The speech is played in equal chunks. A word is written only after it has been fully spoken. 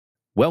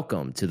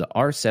Welcome to the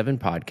R7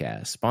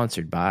 podcast,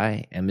 sponsored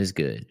by M is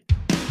Good.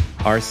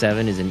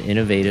 R7 is an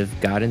innovative,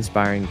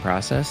 God-inspiring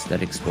process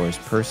that explores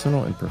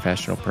personal and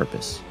professional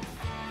purpose.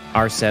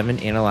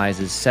 R7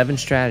 analyzes 7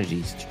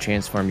 strategies to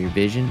transform your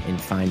vision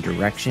and find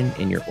direction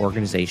in your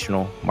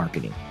organizational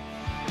marketing.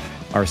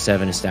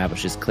 R7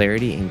 establishes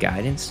clarity and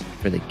guidance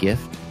for the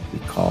gift we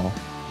call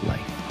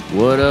life.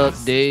 What up,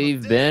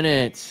 Dave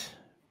Bennett?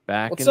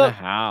 Back What's in up? the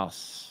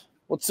house.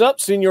 What's up,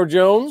 Senior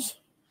Jones?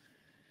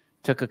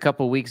 Took a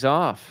couple weeks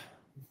off.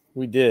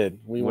 We did.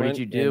 What did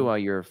you do while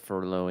you're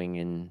furloughing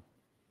in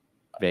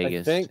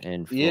Vegas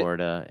and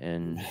Florida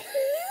and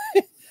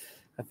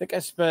I think I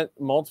spent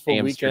multiple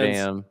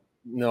Amsterdam? weekends.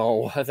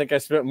 No, I think I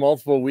spent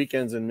multiple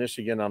weekends in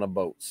Michigan on a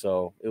boat,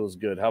 so it was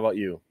good. How about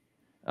you?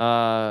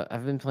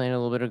 I've been playing a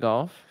little bit of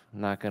golf,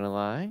 I'm not gonna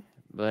lie,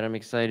 but I'm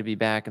excited to be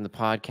back in the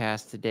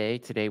podcast today.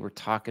 Today we're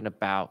talking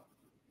about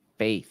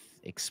faith,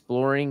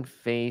 exploring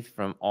faith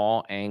from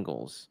all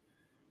angles.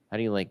 How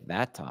do you like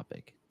that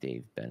topic,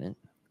 Dave Bennett?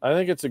 I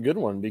think it's a good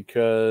one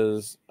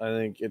because I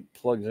think it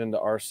plugs into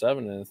R7,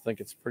 and I think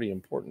it's pretty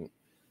important.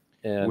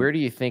 And where do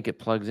you think it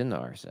plugs into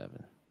R7?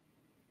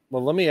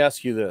 Well, let me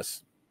ask you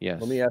this. Yes.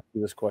 Let me ask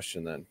you this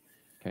question then.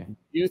 Okay. Do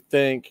you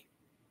think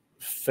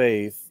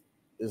faith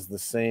is the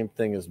same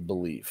thing as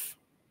belief?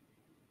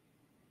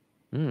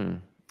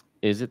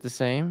 Is it the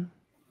same?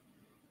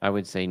 I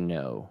would say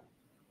no.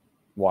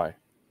 Why?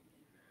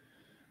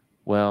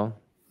 Well,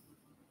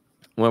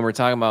 when we're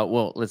talking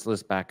about,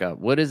 let's back up.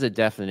 What is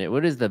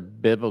the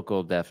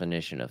biblical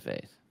definition of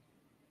faith?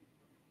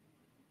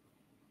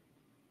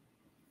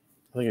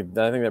 I think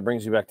that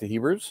brings you back to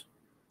Hebrews.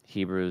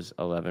 Hebrews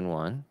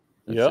 11:1.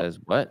 It Yep. says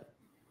what?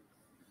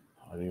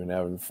 I don't even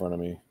have it in front of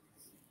me.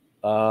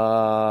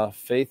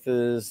 Faith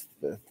is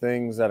the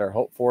things that are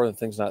hoped for and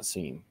things not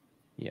seen.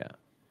 Yeah.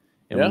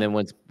 And then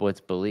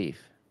what's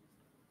belief?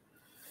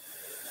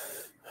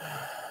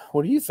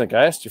 What do you think?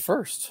 I asked you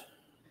first.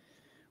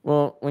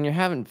 Well, when you're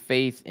having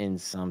faith in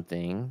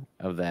something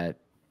of that,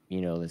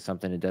 there's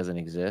something that doesn't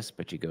exist,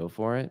 but you go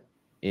for it,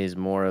 is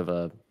more of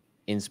a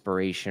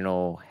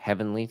inspirational,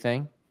 heavenly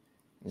thing.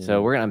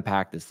 So we're going to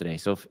unpack this today.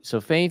 So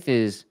faith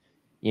is,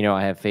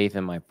 I have faith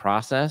in my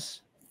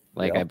process.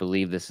 Like, I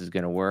believe this is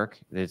going to work.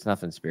 There's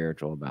nothing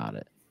spiritual about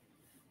it,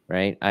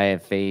 right? I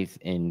have faith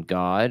in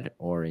God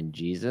or in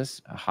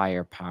Jesus, a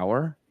higher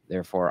power.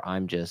 Therefore,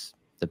 I'm just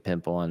the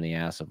pimple on the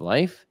ass of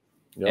life.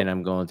 Yep. And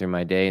I'm going through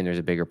my day, and there's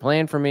a bigger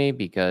plan for me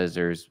because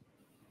there's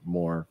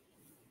more,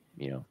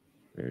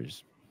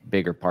 there's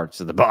bigger parts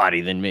of the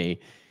body than me,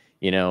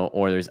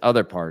 or there's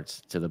other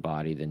parts to the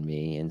body than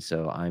me. And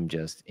so I'm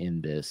just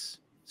in this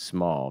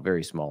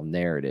very small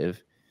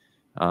narrative.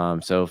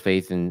 So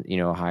faith in,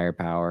 a higher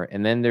power.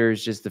 And then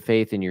there's just the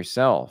faith in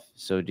yourself.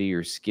 So do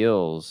your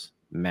skills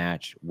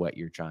match what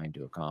you're trying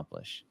to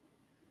accomplish?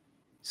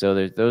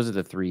 So those are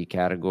the 3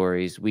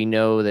 categories. We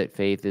know that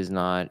faith is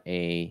not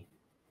a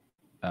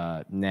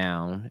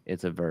noun,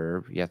 it's a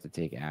verb. You have to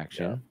take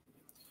action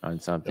on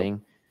something.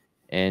 Yep.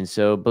 And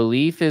so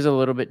belief is a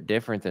little bit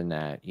different than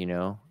that,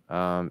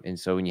 and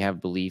so when you have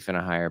belief in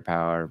a higher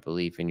power,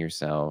 belief in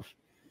yourself,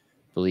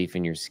 belief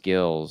in your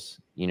skills,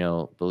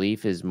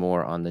 belief is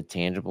more on the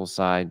tangible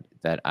side,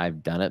 that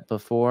I've done it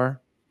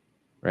before,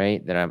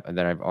 right? That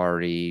I've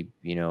already,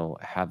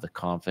 have the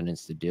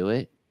confidence to do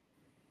it.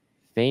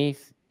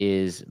 Faith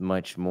is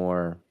much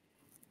more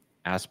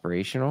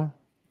aspirational.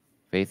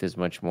 Faith is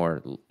much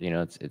more,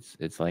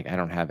 it's like, I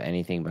don't have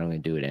anything, but I'm going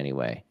to do it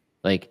anyway.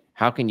 Like,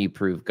 how can you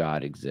prove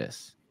God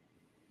exists?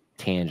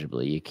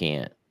 Tangibly, you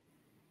can't.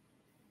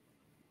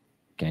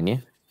 Can you?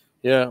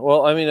 Yeah,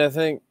 well, I mean, I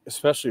think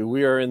especially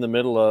we are in the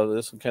middle of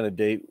this kind of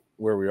date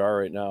where we are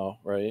right now,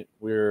 right?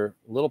 We're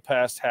a little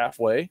past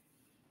halfway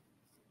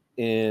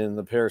in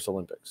the Paris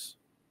Olympics.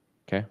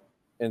 Okay.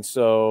 And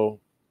so,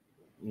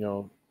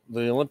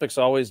 the Olympics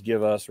always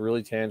give us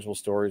really tangible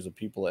stories of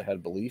people that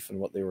had belief in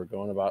what they were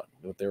going about,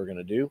 what they were going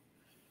to do.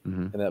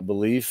 Mm-hmm. And that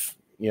belief,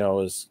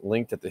 is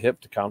linked at the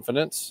hip to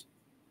confidence,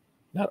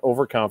 not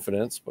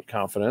overconfidence, but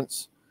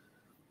confidence.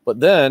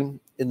 But then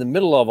in the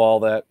middle of all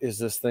that is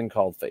this thing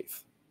called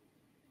faith,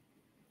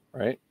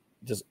 right?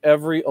 Does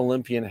every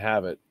Olympian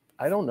have it?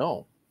 I don't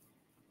know.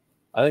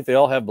 I think they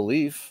all have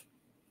belief.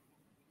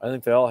 I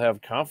think they all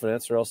have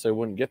confidence, or else they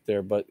wouldn't get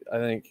there. But I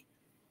think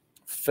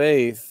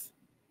faith,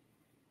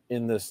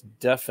 in this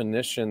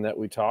definition that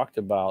we talked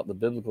about, the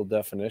biblical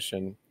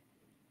definition,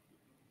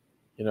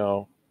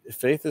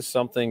 faith is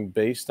something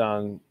based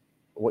on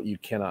what you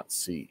cannot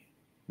see.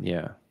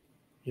 Yeah.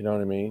 You know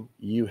what I mean?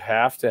 You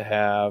have to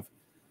have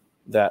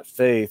that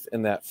faith,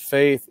 and that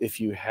faith, if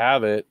you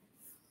have it,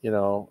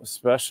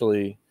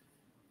 especially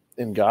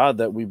in God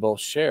that we both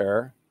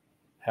share,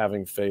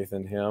 having faith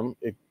in him,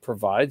 it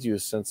provides you a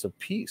sense of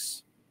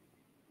peace,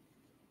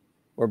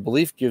 where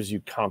belief gives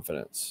you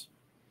confidence.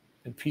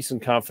 And peace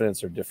and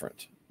confidence are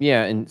different.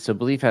 Yeah, and so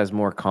belief has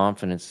more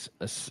confidence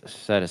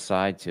set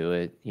aside to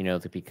it,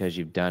 because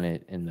you've done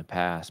it in the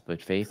past.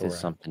 But faith is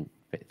something.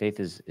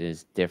 Faith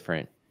is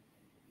different.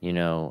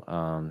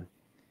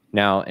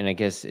 Now, and I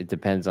guess it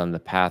depends on the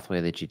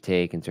pathway that you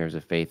take in terms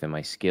of faith and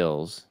my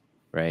skills,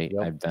 right?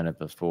 Yep. I've done it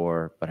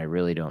before, but I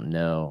really don't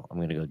know. I'm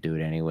going to go do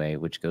it anyway,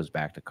 which goes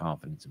back to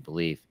confidence and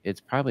belief. It's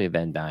probably a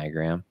Venn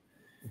diagram,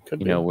 It could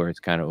be. where it's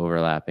kind of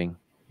overlapping,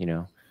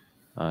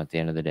 at the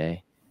end of the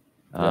day.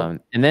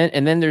 Yep. And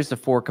then there's the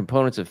four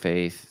components of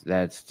faith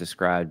that's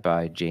described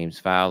by James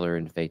Fowler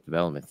in faith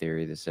development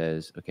theory that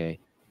says, okay,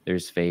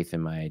 there's faith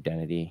in my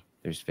identity,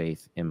 there's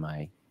faith in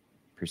my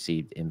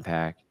perceived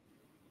impact,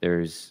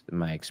 there's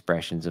my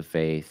expressions of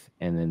faith,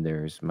 and then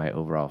there's my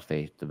overall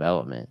faith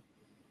development.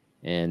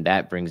 And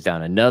that brings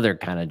down another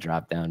kind of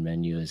drop down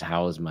menu is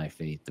how is my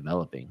faith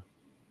developing?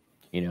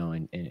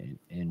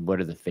 And what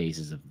are the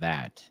phases of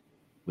that?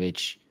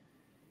 Which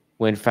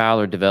when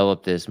Fowler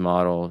developed this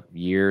model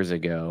years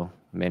ago,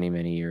 many,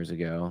 many years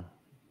ago,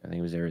 I think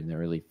it was there in the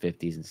early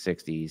 50s and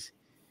 60s,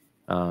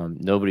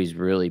 nobody's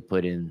really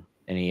put in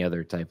any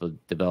other type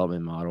of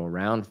development model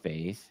around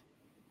faith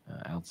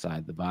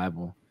outside the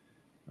Bible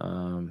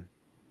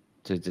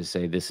to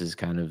say this is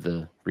kind of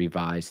the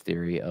revised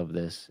theory of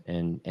this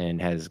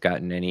and has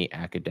gotten any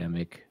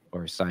academic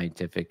or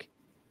scientific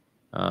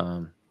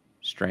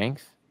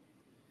strength.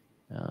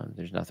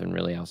 There's nothing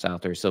really else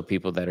out there. So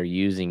people that are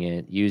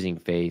using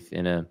faith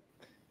in a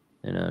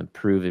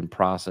proven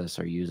process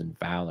are using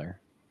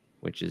Fowler,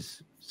 which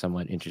is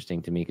somewhat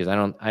interesting to me because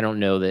I don't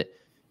know that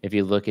if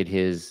you look at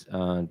his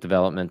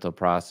developmental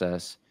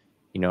process,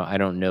 I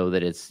don't know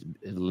that it's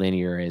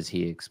linear as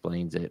he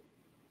explains it.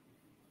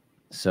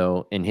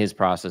 So in his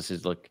process he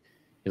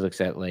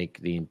looks at like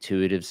the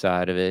intuitive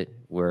side of it,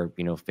 where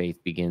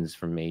faith begins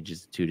from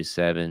ages 2 to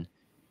 7,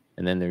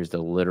 and then there's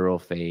the literal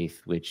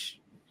faith,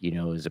 which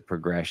is a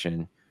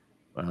progression,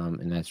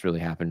 and that's really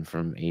happened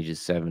from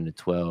ages 7 to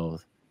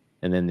 12.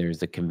 And then there's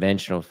the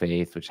conventional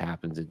faith, which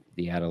happens at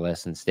the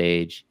adolescent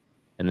stage.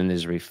 And then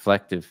there's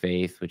reflective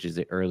faith, which is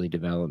the early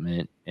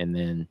development. And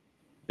then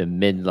the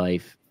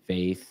midlife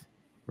faith,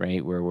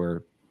 right, where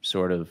we're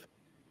sort of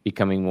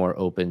becoming more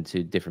open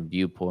to different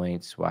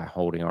viewpoints while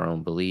holding our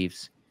own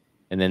beliefs.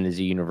 And then there's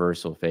a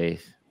universal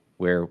faith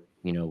where,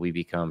 we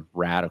become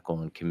radical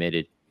and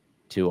committed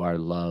to our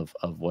love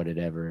of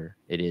whatever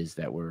it is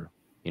that we're,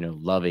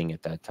 loving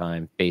at that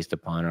time based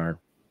upon our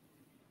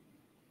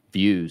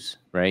views,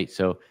 right?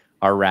 So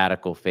our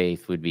radical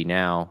faith would be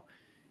now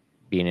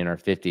being in our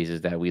 50s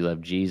is that we love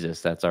Jesus.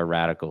 That's our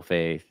radical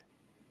faith,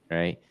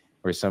 right?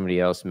 Where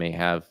somebody else may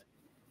have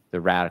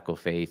the radical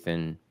faith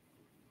in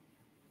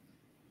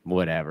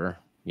whatever,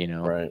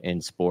 Right.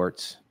 in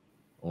sports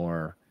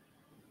or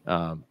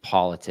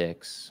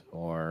politics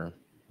or,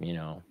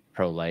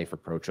 pro-life or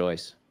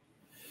pro-choice.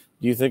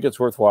 Do you think it's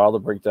worthwhile to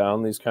break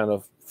down these kind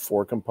of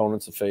four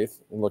components of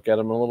faith and look at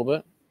them a little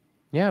bit?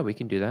 Yeah, we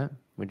can do that.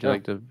 Would you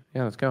like to?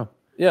 Yeah, let's go.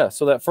 Yeah.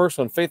 So that first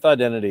one, faith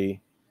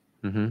identity,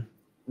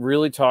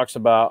 really talks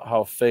about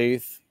how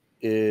faith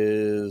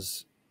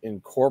is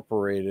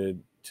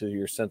incorporated to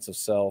your sense of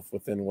self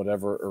within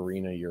whatever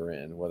arena you're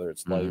in, whether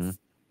it's life,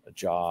 a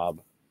job,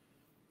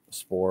 a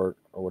sport,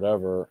 or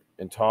whatever,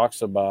 and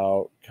talks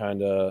about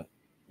kind of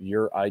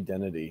your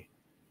identity,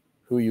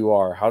 who you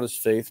are. How does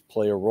faith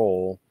play a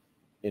role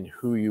in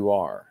who you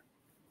are?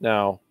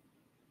 Now,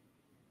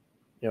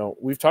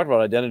 we've talked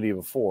about identity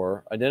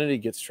before. Identity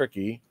gets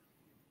tricky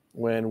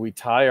when we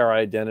tie our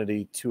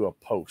identity to a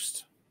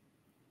post,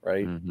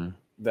 right?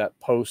 That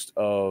post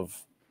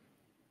of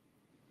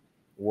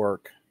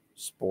work,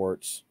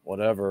 sports,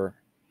 whatever,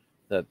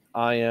 that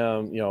I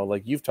am,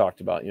 like you've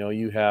talked about,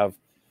 you have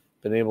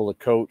been able to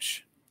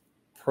coach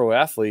pro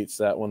athletes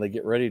that when they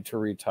get ready to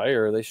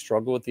retire, they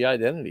struggle with the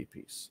identity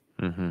piece.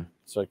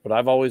 It's like, but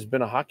I've always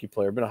been a hockey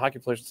player. I've been a hockey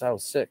player since I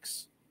was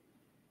 6.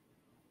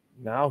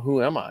 Now,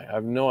 who am I? I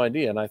have no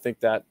idea. And I think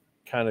that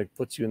kind of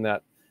puts you in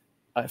that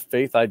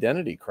faith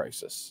identity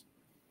crisis.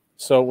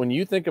 So when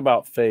you think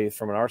about faith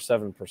from an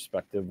R7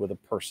 perspective with a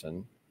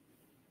person,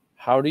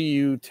 how do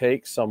you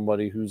take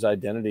somebody whose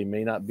identity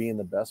may not be in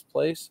the best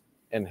place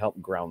and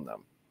help ground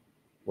them?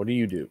 What do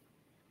you do?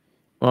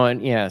 Well,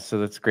 and yeah, so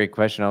that's a great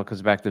question. It all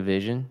comes back to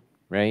vision,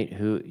 right?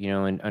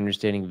 And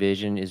understanding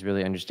vision is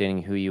really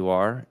understanding who you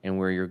are and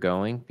where you're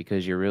going,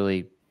 because you're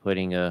really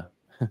putting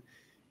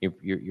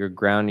you're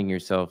grounding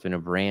yourself in a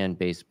brand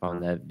based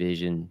upon that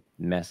vision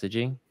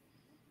messaging.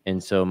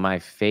 And so my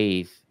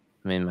faith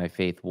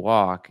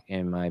walk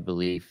and my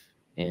belief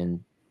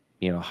in,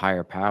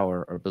 higher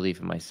power or belief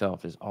in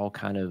myself is all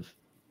kind of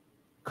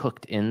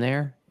cooked in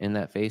there in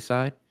that faith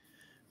side,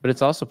 but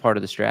it's also part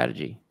of the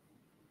strategy,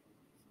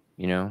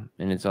 and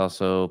it's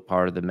also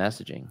part of the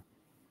messaging.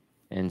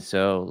 And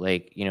so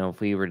like, if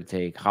we were to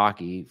take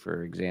hockey,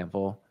 for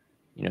example,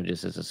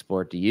 just as a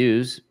sport to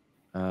use,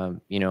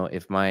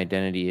 if my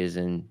identity is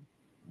in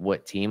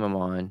what team I'm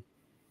on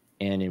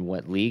and in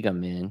what league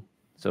I'm in.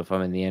 So if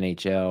I'm in the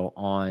NHL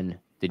on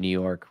the New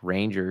York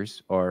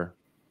Rangers or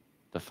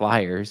the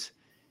Flyers,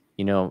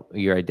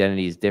 your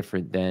identity is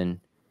different than,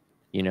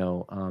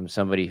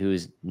 somebody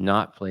who's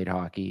not played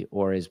hockey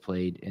or has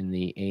played in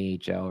the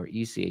AHL or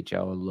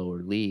ECHL, a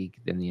lower league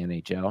than the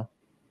NHL.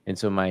 And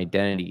so my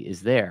identity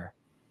is there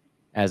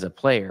as a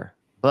player,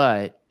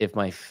 But if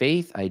my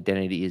faith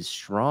identity is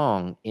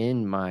strong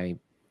in my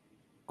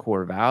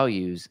core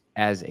values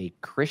as a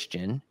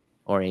Christian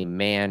or a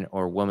man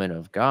or woman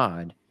of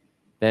God,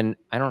 then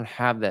I don't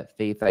have that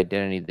faith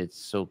identity that's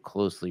so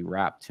closely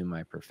wrapped to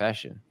my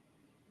profession.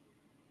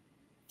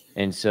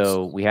 And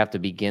so we have to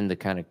begin to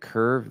kind of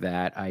curve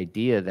that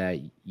idea that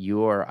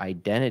your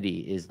identity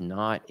is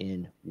not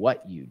in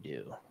what you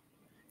do.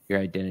 Your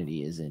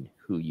identity is in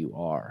who you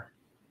are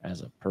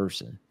as a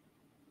person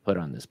put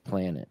on this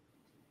planet.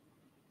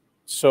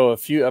 So a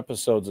few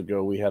episodes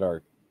ago, we had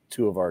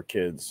two of our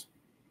kids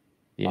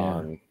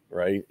on,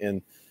 right?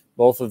 And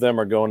both of them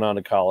are going on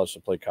to college to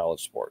play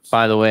college sports.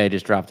 By the way, I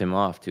just dropped him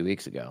off 2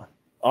 weeks ago.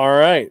 All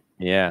right.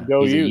 Yeah.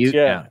 Go He's Utes.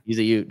 Yeah. He's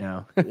a Ute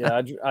now.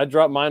 Yeah. I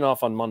dropped mine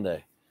off on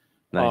Monday.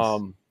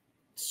 Nice.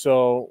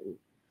 So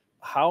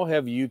how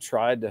have you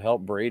tried to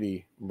help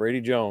Brady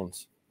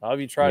Jones? How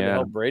have you tried to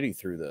help Brady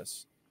through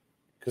this?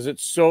 Because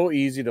it's so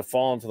easy to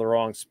fall into the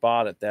wrong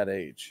spot at that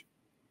age.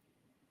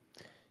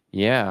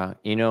 Yeah.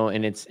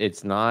 And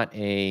it's not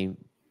a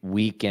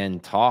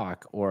weekend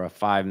talk or a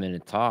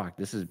 5-minute talk.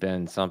 This has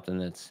been something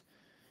that's,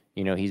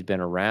 he's been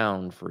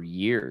around for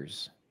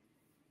years.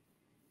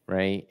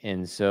 Right.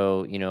 And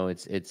so,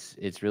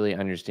 it's really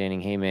understanding,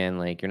 hey man,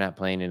 like, you're not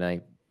playing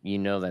tonight.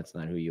 That's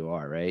not who you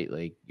are, right?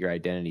 Like, your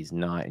identity's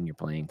not in your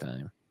playing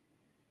time.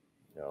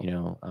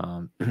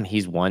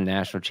 He's won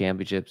national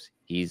championships.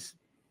 He's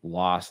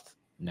lost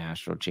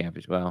national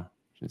championships. Well,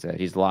 I shouldn't say that.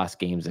 He's lost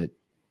games that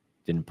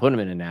didn't put him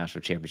in a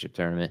national championship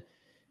tournament.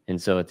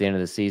 And so at the end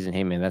of the season,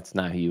 hey man, that's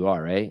not who you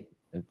are, right?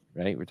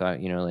 Right? We're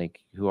talking, like,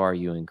 who are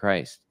you in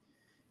Christ?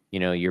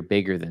 You're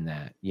bigger than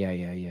that.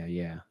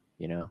 Yeah.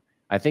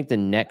 I think the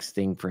next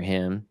thing for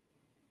him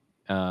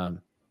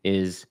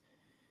is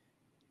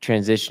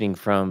transitioning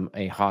from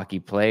a hockey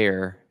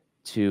player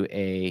to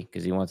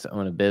because he wants to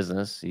own a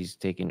business. He's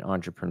taking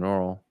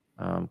entrepreneurial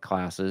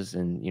classes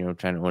and,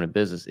 trying to own a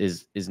business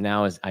is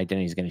now his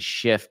identity is going to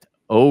shift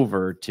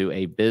over to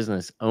a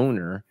business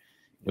owner,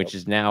 which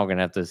is now going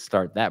to have to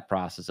start that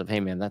process of, hey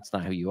man, that's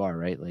not who you are,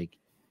 right? Like,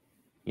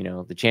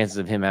 the chances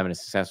of him having a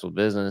successful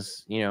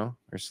business,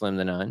 are slim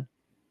to none.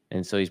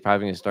 And so he's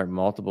probably going to start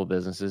multiple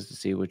businesses to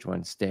see which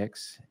one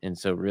sticks. And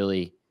so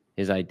really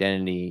his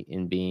identity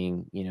in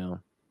being,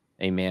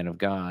 a man of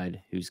God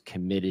who's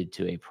committed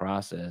to a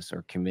process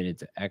or committed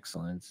to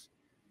excellence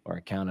or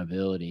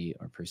accountability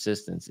or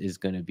persistence is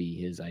going to be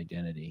his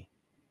identity.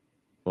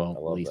 Well,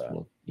 at least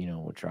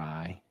we'll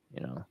try,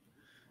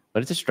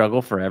 but it's a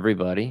struggle for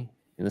everybody.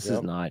 And this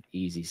is not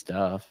easy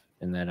stuff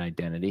in that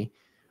identity.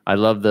 I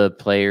love the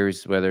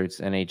players, whether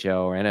it's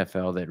NHL or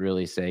NFL, that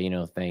really say,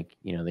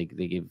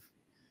 they give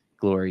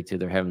glory to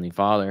their Heavenly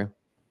Father,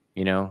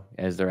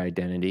 as their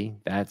identity.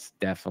 That's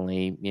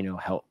definitely,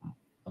 help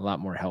a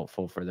lot more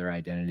helpful for their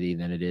identity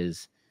than it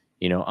is,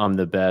 I'm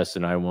the best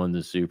and I won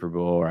the Super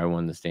Bowl or I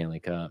won the Stanley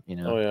Cup,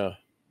 Oh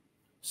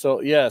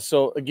yeah.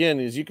 So again,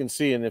 as you can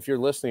see, and if you're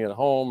listening at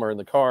home or in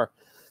the car,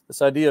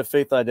 this idea of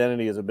faith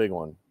identity is a big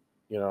one,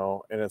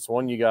 and it's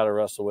one you got to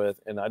wrestle with.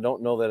 And I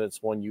don't know that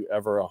it's one you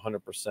ever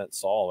 100%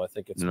 solve. I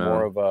think it's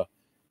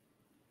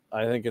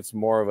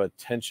more of a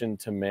tension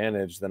to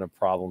manage than a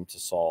problem to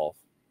solve.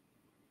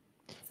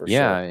 For sure.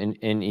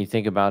 And you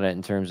think about it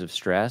in terms of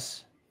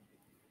stress,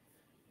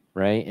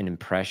 right? And in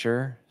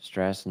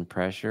stress and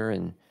pressure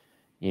and,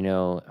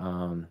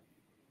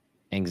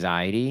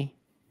 anxiety.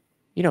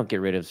 You don't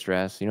get rid of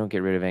stress. You don't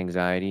get rid of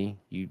anxiety.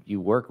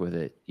 You work with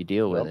it. You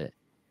deal with it.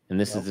 And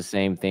this is the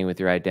same thing with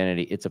your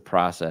identity. It's a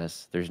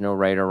process. There's no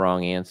right or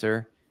wrong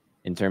answer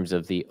in terms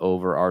of the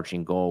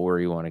overarching goal where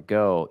you want to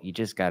go. You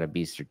just got to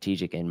be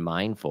strategic and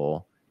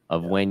mindful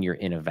of when you're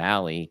in a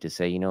valley to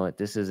say, you know what,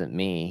 this isn't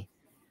me.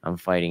 I'm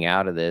fighting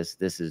out of this.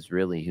 This is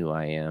really who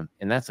I am.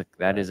 And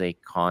that is a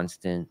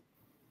constant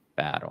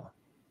battle.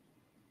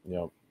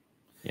 Yep.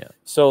 Yeah.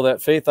 So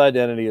that faith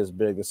identity is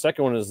big. The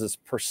second one is this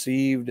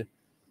perceived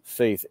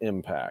faith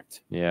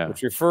impact. Yeah.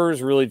 Which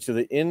refers really to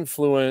the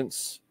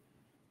influence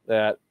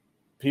that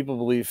people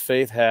believe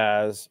faith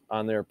has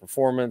on their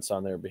performance,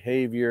 on their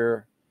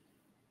behavior,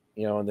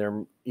 and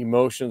their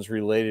emotions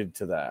related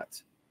to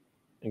that,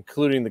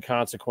 including the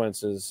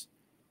consequences,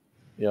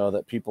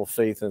 that people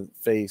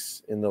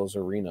face in those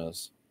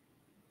arenas.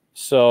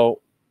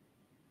 So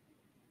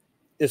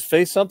is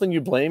faith something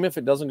you blame if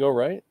it doesn't go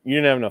right? You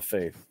didn't have enough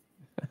faith.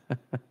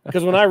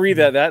 Because when I read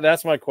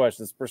that's my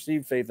question. It's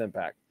perceived faith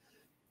impact.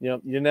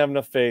 You didn't have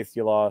enough faith.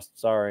 You lost.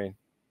 Sorry.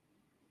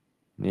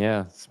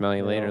 Yeah. Smell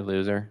you later,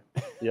 loser.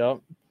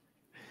 Yep.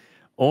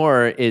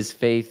 Or is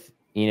faith,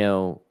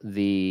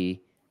 the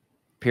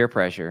peer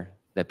pressure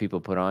that people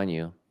put on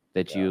you,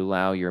 that you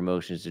allow your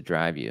emotions to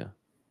drive you,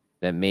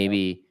 that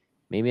maybe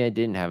I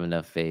didn't have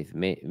enough faith.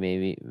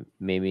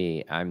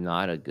 Maybe I'm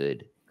not a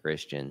good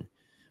Christian,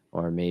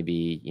 or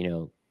maybe,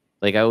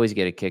 like I always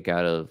get a kick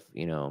out of,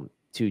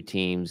 two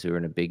teams who are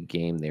in a big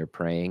game, they're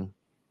praying.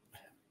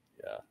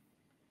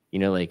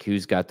 Yeah. Like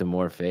who's got the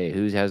more faith?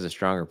 Who has a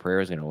stronger prayer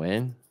is going to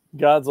win?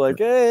 God's like,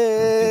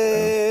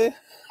 hey,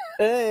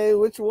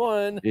 which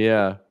one?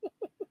 Yeah.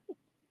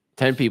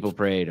 10 people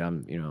prayed,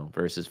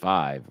 versus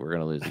 5, we're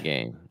gonna lose the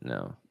game.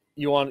 No.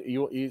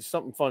 You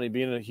something funny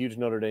being a huge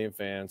Notre Dame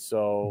fan.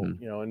 So,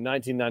 Mhm. In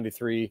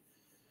 1993,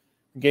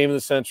 game of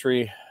the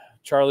century,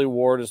 Charlie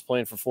Ward is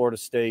playing for Florida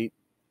State,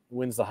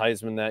 wins the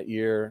Heisman that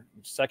year.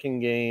 Second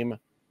game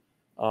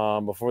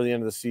before the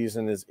end of the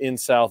season is in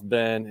South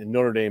Bend, and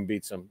Notre Dame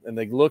beats them. And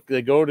they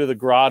go to the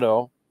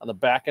grotto on the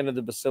back end of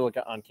the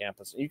Basilica on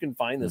campus. You can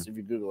find this if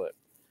you Google it.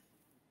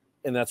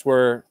 And that's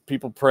where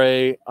people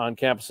pray on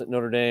campus at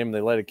Notre Dame.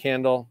 They light a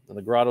candle, and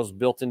the grotto's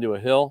built into a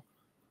hill.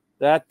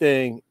 That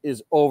thing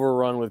is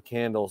overrun with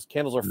candles.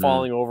 Candles are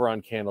falling over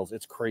on candles.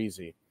 It's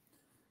crazy.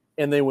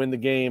 And they win the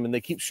game, and they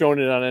keep showing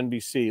it on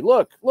NBC.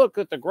 Look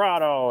at the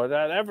grotto.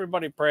 That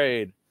everybody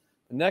prayed.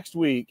 The next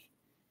week,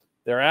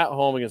 they're at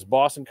home against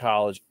Boston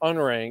College,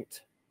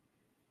 unranked.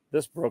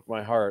 This broke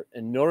my heart.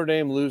 And Notre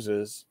Dame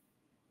loses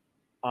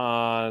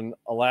on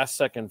a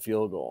last-second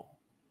field goal.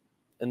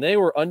 And they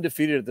were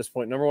undefeated at this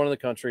point, number 1 in the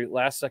country,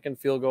 last-second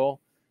field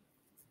goal.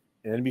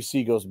 And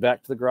NBC goes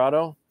back to the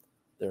grotto.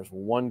 There's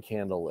one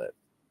candle lit.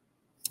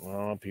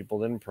 Oh, people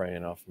didn't pray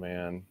enough,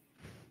 man.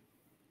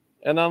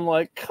 And I'm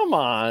like, come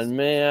on,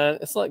 man.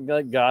 It's like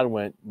God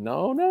went,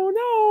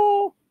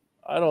 no.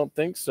 I don't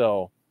think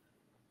so.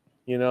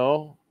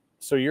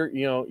 So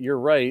you're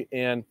right.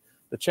 And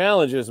the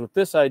challenge is with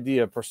this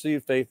idea of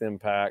perceived faith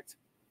impact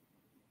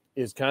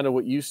is kind of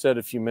what you said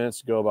a few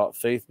minutes ago about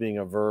faith being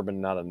a verb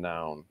and not a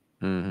noun.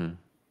 Mm-hmm.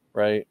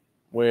 Right?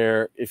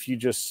 Where if you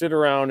just sit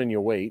around and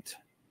you wait,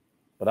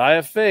 but I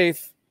have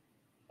faith,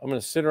 I'm going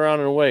to sit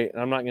around and wait,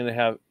 and I'm not going to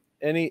have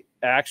any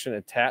action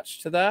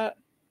attached to that.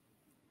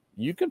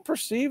 You can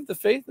perceive the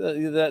faith,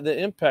 the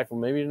impact. Well,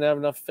 maybe you didn't have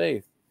enough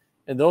faith.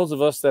 And those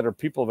of us that are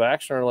people of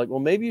action are like, well,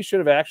 maybe you should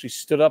have actually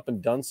stood up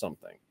and done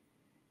something.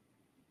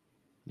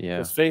 Yeah.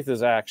 Because faith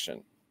is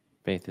action.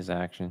 Faith is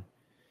action.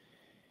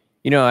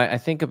 I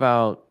think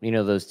about,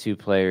 those 2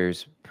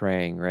 players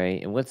praying,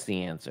 right? And what's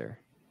the answer?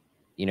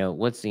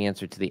 What's the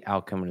answer to the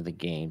outcome of the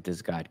game?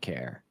 Does God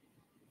care?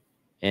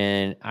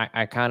 And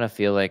I kind of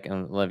feel like,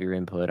 and love your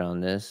input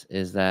on this,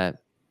 is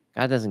that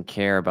God doesn't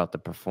care about the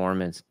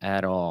performance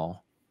at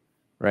all,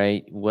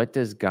 right? What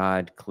does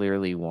God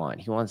clearly want?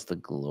 He wants the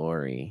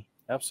glory.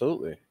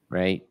 Absolutely.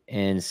 Right.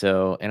 And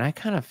I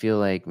kind of feel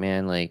like,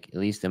 man, like, at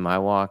least in my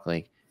walk,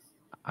 like,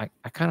 I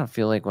kind of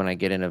feel like when I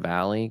get in a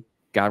valley,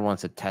 God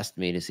wants to test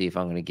me to see if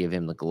I'm going to give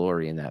him the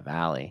glory in that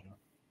valley.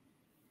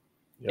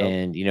 Yep.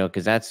 And,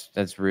 because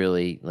that's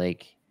really,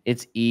 like,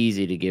 it's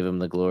easy to give him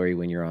the glory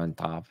when you're on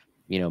top,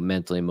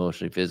 mentally,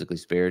 emotionally, physically,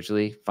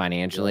 spiritually,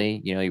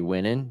 financially, you're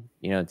winning,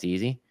 it's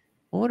easy.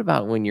 But what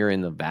about when you're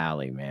in the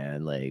valley,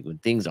 man? Like, when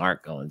things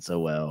aren't going so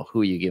well,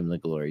 who you giving the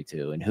glory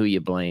to and who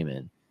you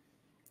blaming?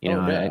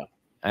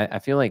 I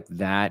feel like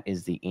that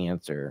is the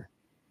answer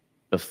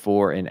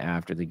before and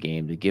after the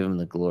game, to give him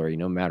the glory,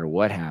 no matter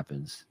what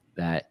happens,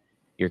 that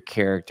your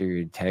character, your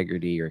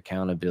integrity, your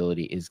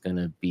accountability is going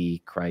to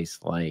be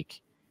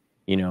Christ-like,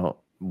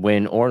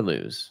 win or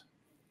lose.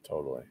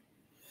 Totally.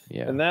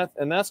 Yeah.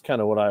 And that's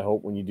kind of what I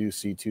hope when you do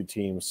see 2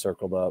 teams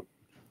circled up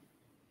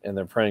and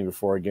they're praying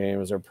before a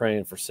game, is they're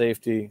praying for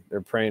safety.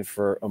 They're praying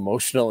for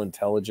emotional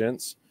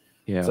intelligence.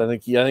 Yeah. So I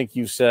think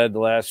you've said the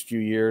last few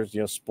years,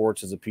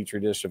 sports is a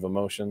petri dish of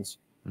emotions.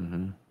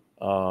 Mm-hmm.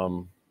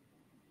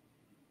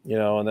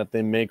 And that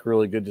they make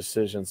really good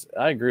decisions.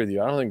 I agree with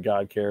you. I don't think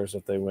God cares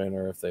if they win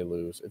or if they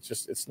lose.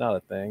 It's not a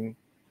thing.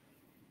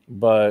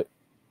 But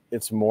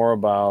it's more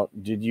about,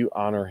 did you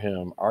honor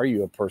him? Are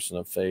you a person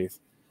of faith?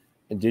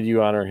 And did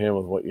you honor him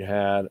with what you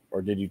had?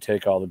 Or did you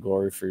take all the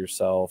glory for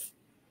yourself?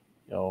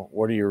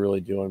 What are you really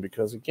doing?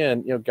 Because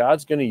again,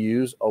 God's going to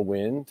use a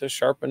win to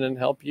sharpen and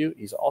help you.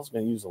 He's also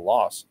going to use a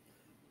loss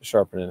to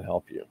sharpen and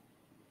help you.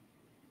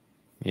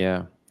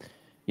 Yeah.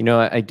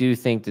 I do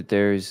think that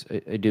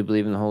I do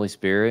believe in the Holy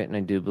Spirit, and I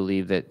do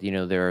believe that,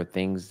 there are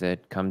things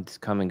that come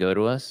and go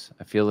to us.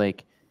 I feel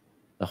like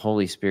the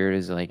Holy Spirit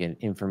is like an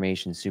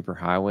information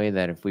superhighway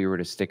that if we were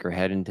to stick our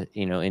head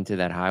into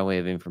that highway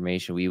of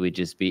information, we would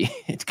just be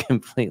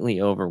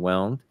completely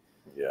overwhelmed.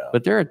 Yeah.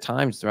 But there are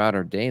times throughout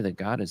our day that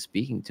God is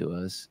speaking to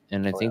us,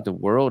 and I think the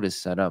world is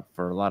set up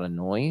for a lot of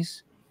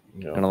noise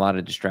and a lot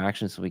of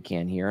distractions, so we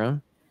can't hear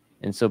him.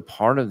 And so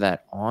part of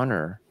that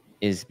honor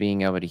is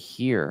being able to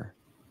hear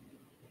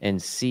and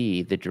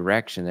see the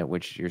direction at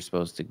which you're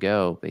supposed to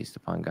go based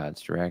upon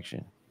God's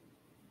direction.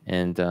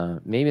 And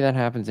maybe that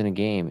happens in a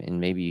game, and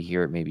maybe you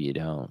hear it, maybe you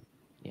don't.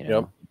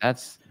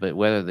 But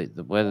whether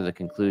the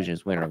conclusion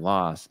is win or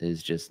loss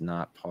is just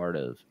not part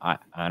of.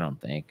 I don't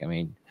think. I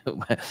mean,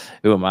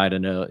 who am I to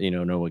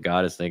know what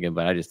God is thinking?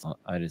 But I just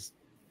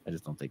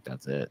don't think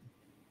that's it.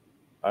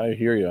 I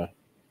hear you.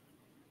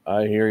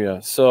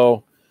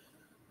 So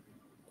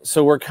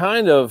we're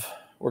kind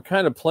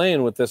of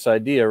playing with this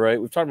idea, right?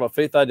 We've talked about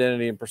faith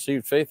identity and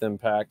perceived faith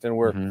impact, and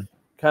we're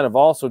kind of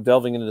also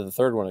delving into the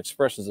third one,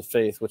 expressions of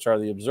faith, which are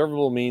the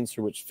observable means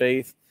through which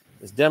faith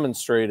is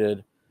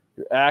demonstrated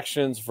through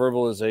actions,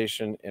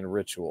 verbalization, and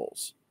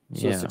rituals.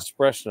 So it's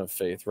expression of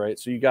faith, right?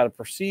 So you got a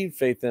perceived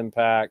faith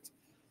impact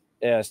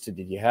as to,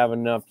 did you have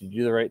enough? Did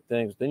you do the right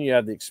things? Then you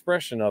have the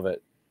expression of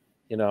it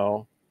you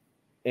know.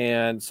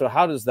 And so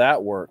how does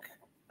that work?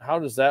 How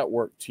does that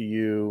work to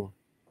you,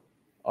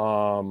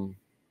 for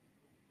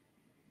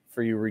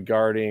you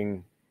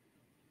regarding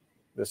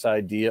this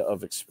idea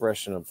of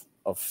expression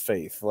of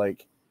faith?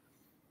 Like,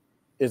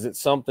 is it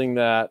something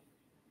that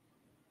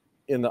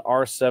in the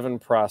R7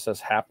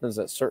 process happens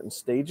at certain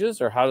stages,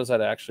 or how does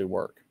that actually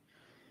work?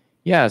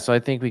 Yeah, so I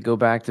think we go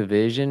back to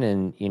vision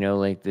and,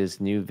 like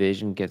this new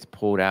vision gets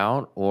pulled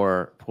out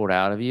or pulled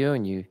out of you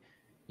and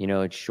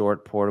it's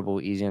short,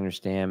 portable, easy to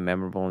understand,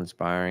 memorable,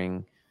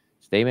 inspiring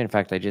statement. In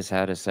fact, I just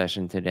had a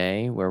session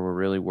today where we're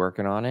really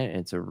working on it.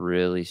 It's a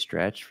really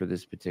stretch for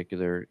this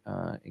particular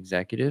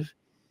executive.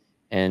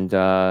 And,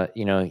 I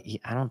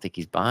don't think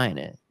he's buying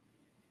it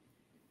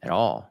at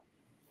all.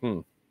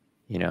 Hmm.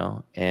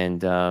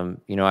 And I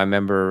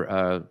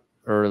remember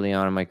early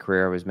on in my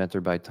career, I was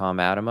mentored by Tom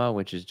Adama,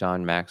 which is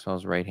John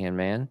Maxwell's right-hand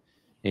man. And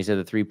he said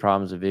the three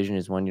problems of vision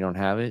is: one, you don't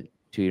have it;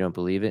 two, you don't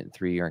believe it; and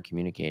three, you aren't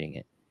communicating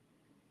it.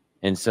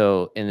 And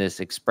so in this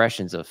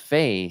expressions of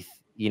faith,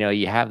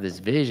 you have this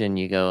vision,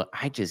 you go,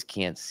 I just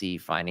can't see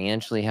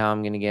financially how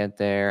I'm going to get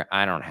there.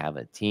 I don't have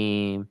a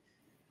team.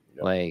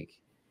 Yep. Like,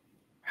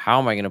 how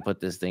am I going to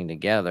put this thing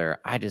together?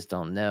 I just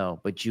don't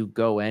know. But you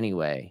go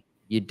anyway.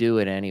 You do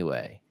it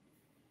anyway.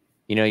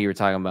 You were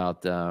talking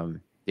about the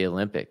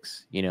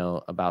Olympics,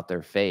 about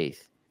their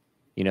faith,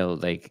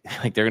 like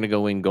like they're going to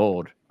go win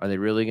gold. Are they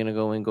really going to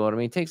go win gold? I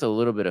mean, it takes a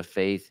little bit of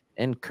faith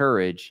and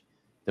courage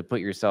to put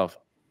yourself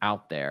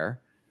out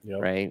there,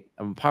 Yep. right?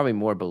 Probably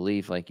more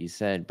belief, like you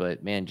said,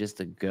 but man, just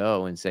to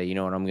go and say, you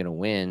know what, I'm going to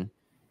win.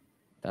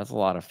 That's a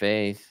lot of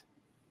faith,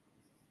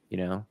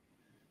 to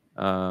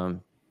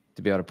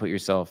be able to put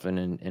yourself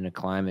in a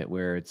climate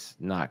where it's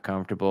not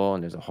comfortable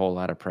and there's a whole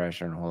lot of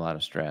pressure and a whole lot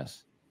of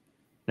stress.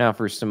 Now,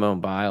 for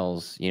Simone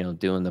Biles,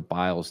 doing the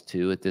Biles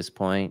too at this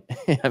point,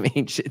 I mean,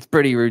 it's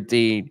pretty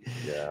routine.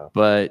 Yeah.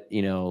 But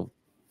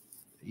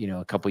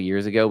a couple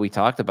years ago, we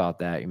talked about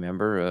that.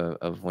 Remember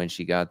of when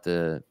she got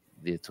the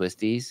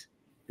twisties?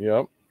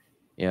 Yep.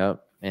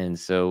 Yep. And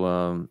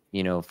so,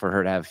 for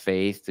her to have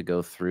faith to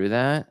go through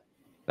that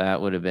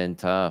would have been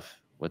tough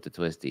with the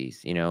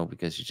twisties,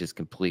 because she's just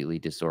completely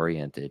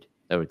disoriented.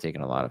 That would have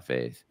taken a lot of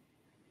faith.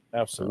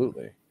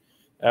 Absolutely.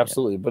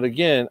 Absolutely. Yeah. But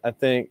again, I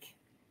think,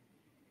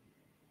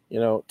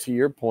 to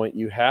your point,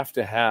 you have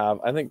to have,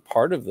 I think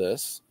part of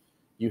this,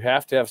 you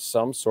have to have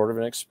some sort of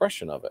an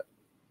expression of it.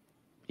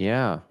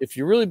 Yeah. If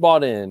you really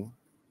bought in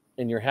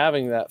and you're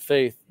having that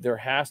faith, there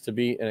has to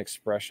be an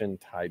expression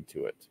tied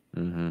to it.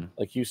 Mm-hmm.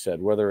 Like you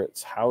said, whether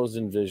it's housed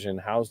in vision,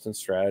 housed in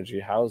strategy,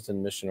 housed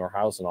in mission, or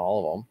housed in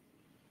all of them,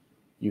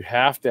 you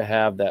have to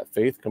have that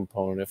faith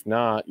component. If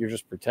not, you're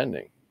just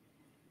pretending.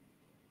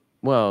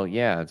 Well,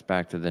 yeah, it's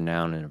back to the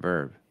noun and a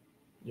verb.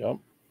 Yep.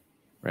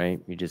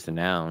 Right? You're just a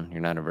noun. You're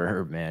not a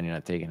verb, man. You're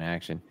not taking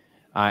action.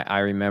 I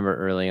remember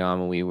early on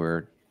when we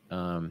were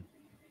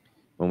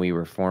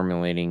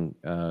formulating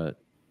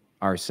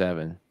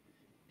R7,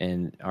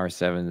 and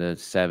R7, the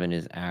 7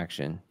 is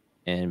action,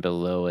 and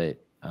below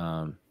it,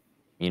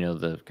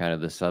 the kind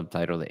of the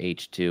subtitle, the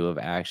H2 of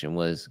action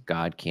was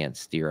God can't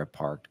steer a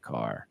parked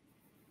car.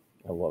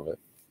 I love it.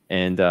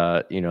 And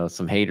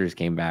some haters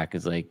came back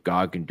as like,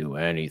 God can do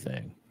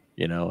anything,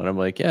 and I'm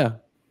like, yeah,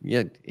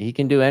 he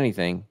can do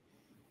anything.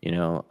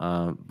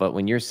 But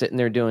when you're sitting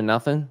there doing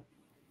nothing,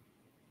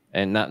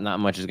 and not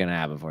much is gonna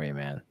happen for you,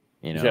 man.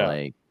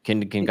 Like,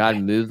 can God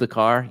move the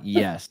car?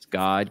 Yes,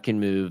 God can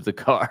move the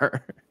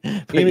car.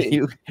 But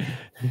you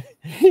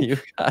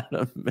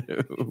gotta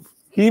move.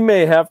 He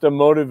may have to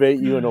motivate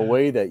you in a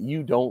way that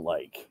you don't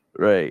like.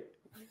 Right.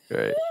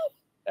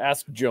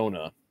 Ask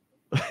Jonah.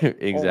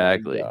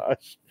 Exactly. Oh my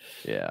gosh.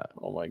 Yeah.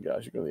 Oh my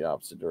gosh, you're going the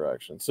opposite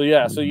direction. So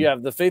yeah, so you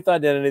have the faith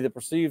identity, the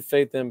perceived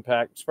faith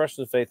impact,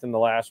 expression of faith, and the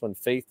last one,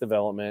 faith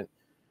development,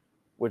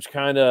 which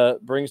kind of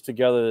brings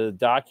together the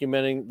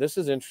documenting. This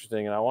is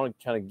interesting, and I want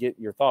to kind of get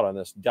your thought on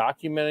this.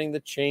 Documenting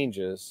the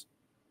changes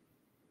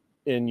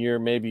in your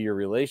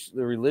the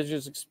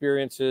religious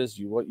experiences,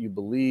 what you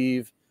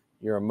believe,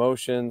 your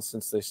emotions,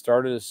 since they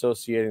started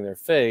associating their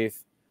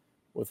faith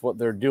with what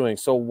they're doing.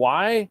 So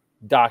why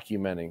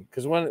documenting?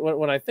 Because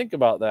when I think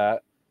about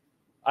that,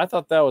 I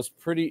thought that was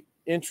pretty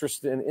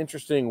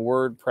interesting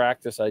word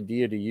practice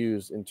idea to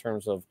use in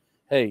terms of,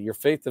 hey, your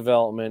faith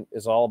development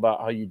is all about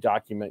how you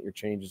document your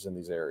changes in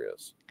these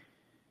areas.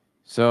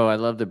 So I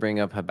love to bring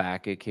up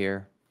Habakkuk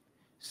here.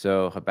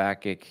 So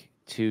Habakkuk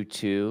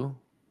 2:2.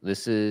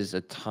 This is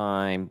a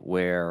time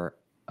where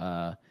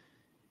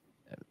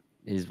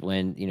is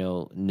when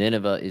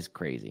Nineveh is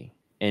crazy.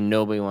 And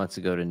nobody wants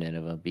to go to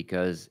Nineveh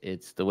because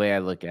it's, the way I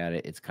look at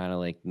it, it's kind of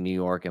like New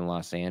York and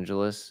Los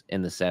Angeles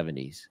in the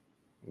 70s.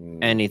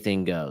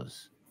 Anything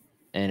goes.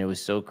 And it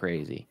was so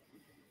crazy.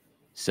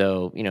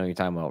 So, you're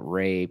talking about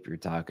rape, you're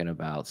talking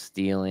about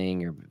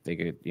stealing,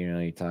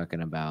 you're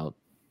talking about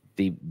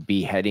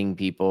beheading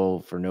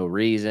people for no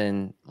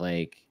reason.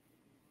 Like,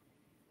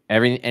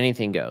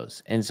 anything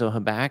goes. And so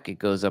Habakkuk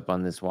goes up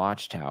on this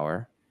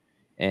watchtower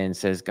and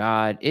says,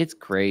 God, it's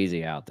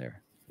crazy out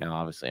there. Now,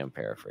 obviously I'm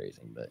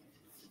paraphrasing, but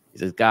He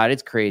says, God,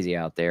 it's crazy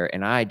out there.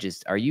 And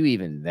are you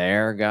even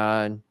there,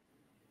 God?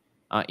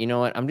 You know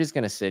what? I'm just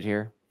going to sit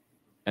here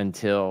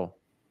until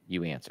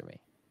you answer me.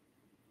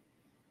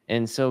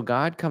 And so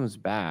God comes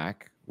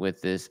back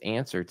with this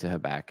answer to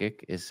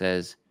Habakkuk. It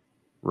says,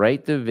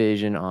 write the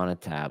vision on a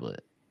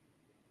tablet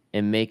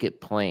and make it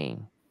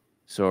plain.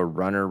 So a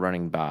runner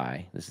running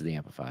by, this is the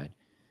Amplified,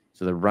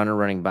 so the runner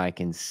running by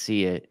can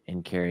see it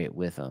and carry it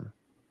with them.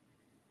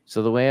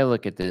 So the way I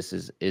look at this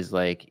is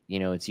like,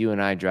 it's you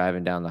and I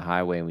driving down the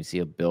highway and we see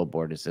a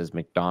billboard that says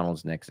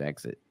McDonald's next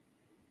exit.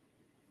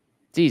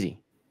 It's easy,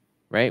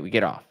 right? We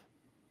get off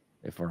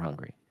if we're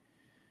hungry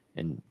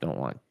and don't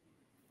want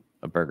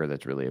a burger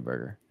that's really a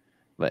burger.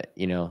 But,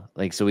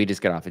 so we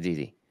just get off. It's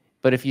easy.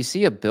 But if you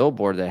see a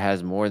billboard that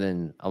has more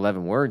than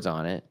 11 words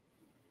on it,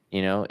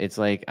 it's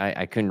like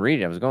I couldn't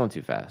read it. I was going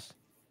too fast.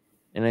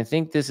 And I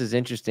think this is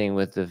interesting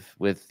with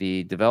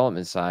the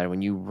development side.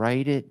 When you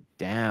write it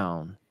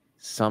down,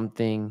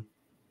 something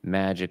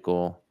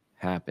magical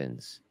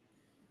happens.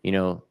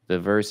 The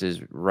verse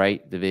is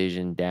write the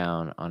vision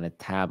down on a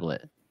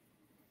tablet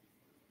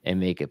and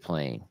make it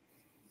plain.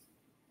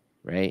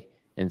 Right?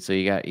 And so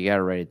you got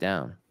to write it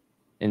down.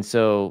 And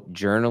so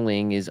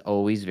journaling is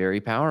always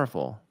very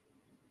powerful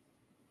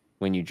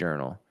when you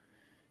journal.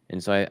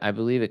 And so I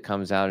believe it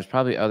comes out. There's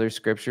probably other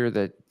scripture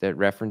that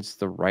reference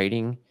the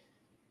writing,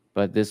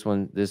 but this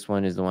one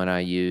is the one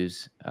I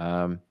use.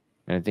 And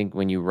I think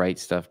when you write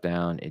stuff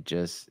down,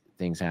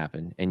 things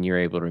happen and you're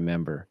able to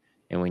remember.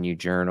 And when you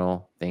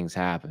journal, things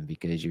happen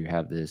because you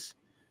have this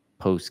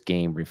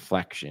post-game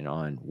reflection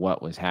on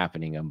what was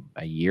happening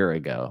a year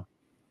ago,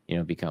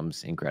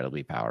 becomes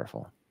incredibly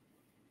powerful.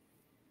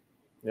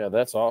 Yeah,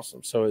 that's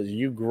awesome. So as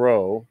you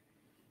grow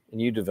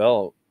and you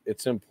develop,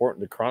 it's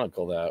important to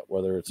chronicle that,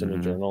 whether it's in a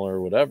journal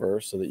or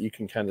whatever, so that you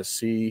can kind of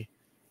see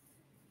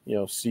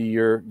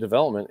your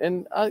development.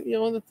 And,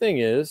 the thing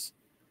is,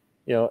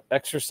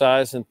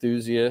 exercise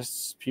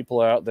enthusiasts, people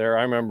out there,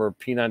 I remember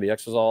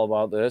P90X was all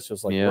about this.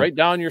 It's like, write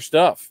down your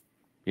stuff.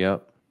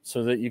 Yep.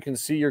 So that you can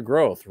see your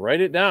growth.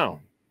 Write it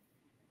down.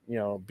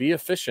 Be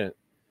efficient.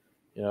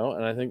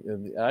 And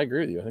I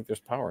agree with you. I think there's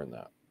power in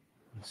that.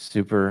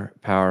 Super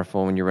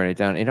powerful when you write it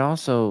down. It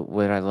also,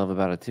 what I love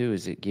about it too,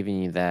 is it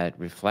giving you that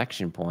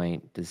reflection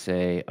point to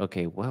say,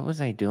 okay, what was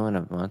I doing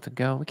a month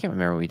ago? We can't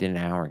remember what we did an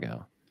hour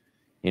ago.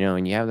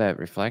 And you have that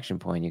reflection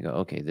point, you go,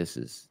 okay, this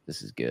is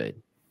good.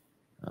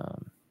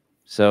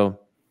 So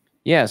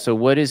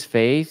what is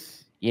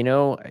faith?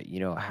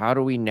 How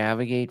do we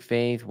navigate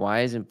faith?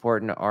 Why is it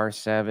important to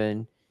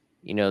R7?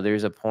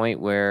 There's a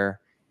point where,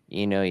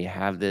 you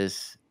have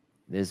this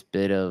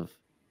bit of,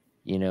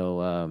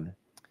 you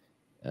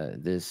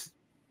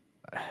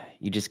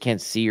just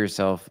can't see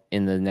yourself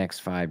in the next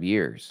 5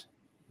 years,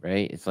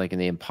 right? It's like in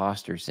the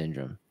imposter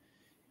syndrome,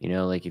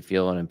 like you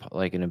feel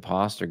like an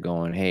imposter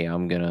going, hey,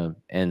 I'm going to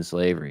end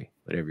slavery,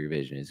 whatever your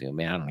vision is.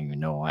 Man, I don't even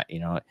know what,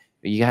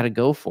 but you got to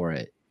go for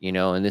it,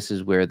 and this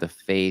is where the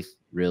faith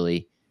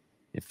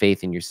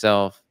in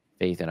yourself,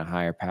 faith in a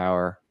higher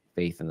power,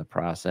 faith in the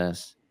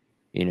process,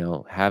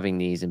 having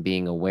these and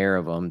being aware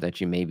of them, that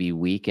you may be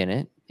weak in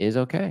it is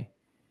okay,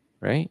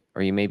 right?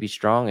 Or you may be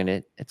strong in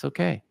it. It's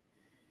okay.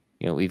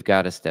 We've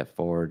got to step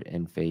forward,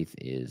 and faith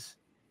is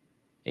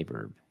a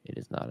verb. It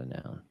is not a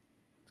noun.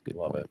 It's a good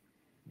Love point.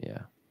 it.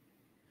 Yeah.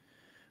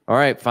 All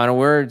right. Final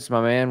words,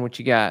 my man. What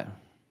you got?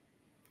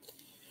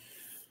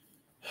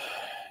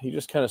 You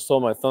just kind of stole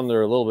my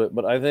thunder a little bit,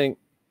 but I think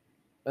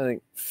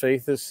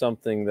faith is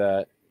something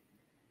that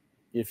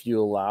if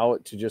you allow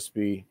it to just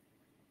be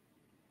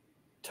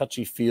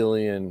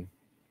touchy-feely and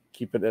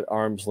keep it at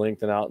arm's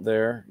length and out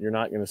there, you're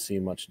not going to see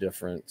much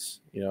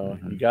difference.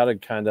 You got to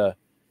kind of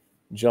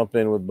jump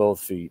in with both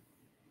feet,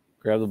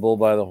 grab the bull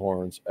by the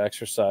horns,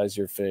 exercise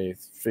your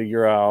faith,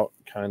 figure out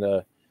kind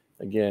of,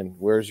 again,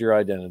 where's your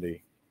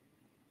identity?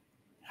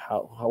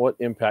 What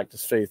impact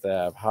does faith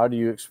have? How do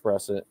you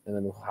express it? And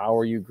then how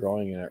are you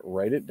growing in it?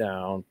 Write it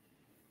down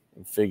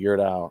and figure it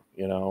out.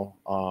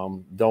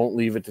 Don't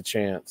leave it to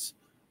chance.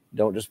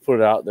 Don't just put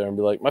it out there and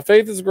be like, my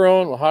faith is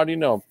growing. Well, how do you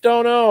know?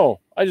 Don't know.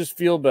 I just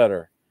feel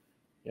better.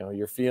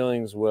 Your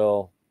feelings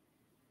will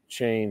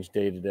change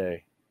day to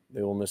day.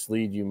 They will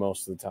mislead you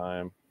most of the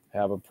time.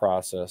 Have a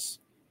process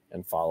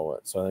and follow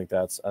it. So I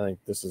think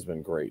this has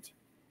been great.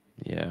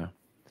 Yeah.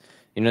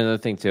 Another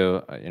thing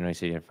too, I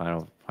said you had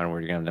final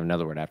word. You're gonna have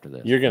another word after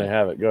this. You're gonna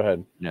have it. Go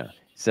ahead. No.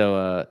 So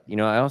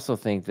I also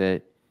think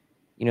that,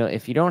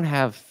 if you don't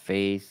have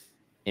faith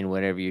in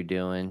whatever you're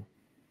doing,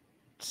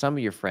 some of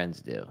your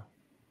friends do.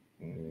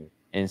 Mm-hmm.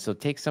 And so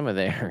take some of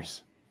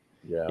theirs.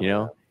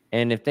 Yeah.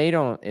 And if they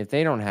don't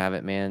have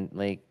it, man,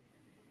 like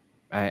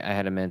I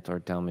had a mentor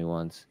tell me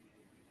once,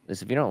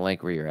 listen, if you don't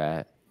like where you're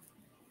at,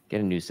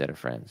 get a new set of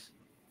friends.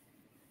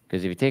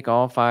 Because if you take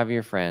all 5 of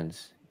your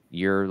friends,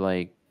 you're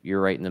right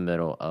in the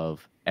middle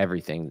of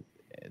everything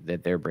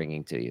that they're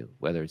bringing to you,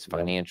 whether it's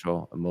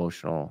financial,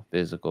 emotional,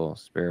 physical,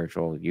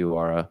 spiritual. You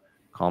are a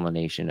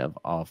culmination of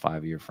all 5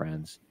 of your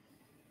friends.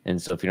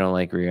 And so if you don't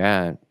like where you're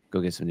at,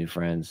 go get some new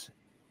friends.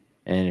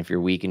 And if you're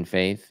weak in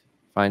faith,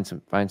 find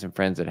some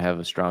friends that have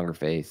a stronger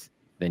faith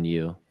than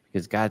you,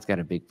 because God's got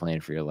a big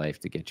plan for your life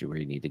to get you where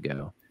you need to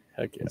go.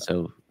 Heck yeah. And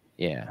so,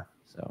 yeah.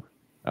 So,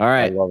 all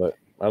right. I love it.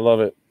 I love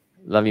it.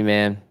 Love you,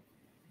 man.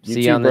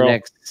 See you on the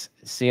next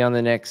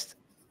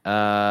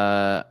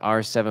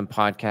R7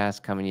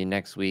 podcast coming to you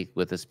next week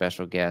with a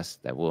special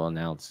guest that we'll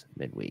announce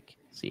midweek.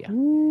 See ya.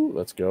 Ooh,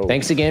 let's go.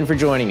 Thanks again for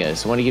joining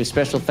us. I want to give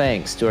special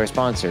thanks to our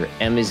sponsor,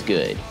 M is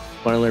Good.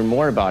 Want to learn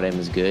more about M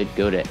is Good?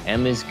 Go to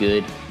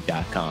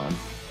misgood.com.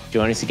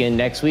 Join us again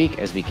next week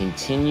as we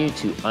continue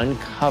to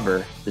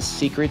uncover the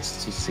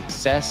secrets to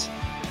success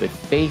with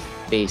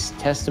faith-based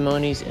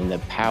testimonies and the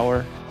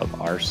power of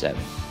R7.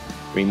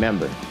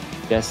 Remember,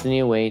 destiny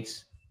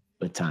awaits,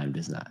 but time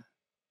does not.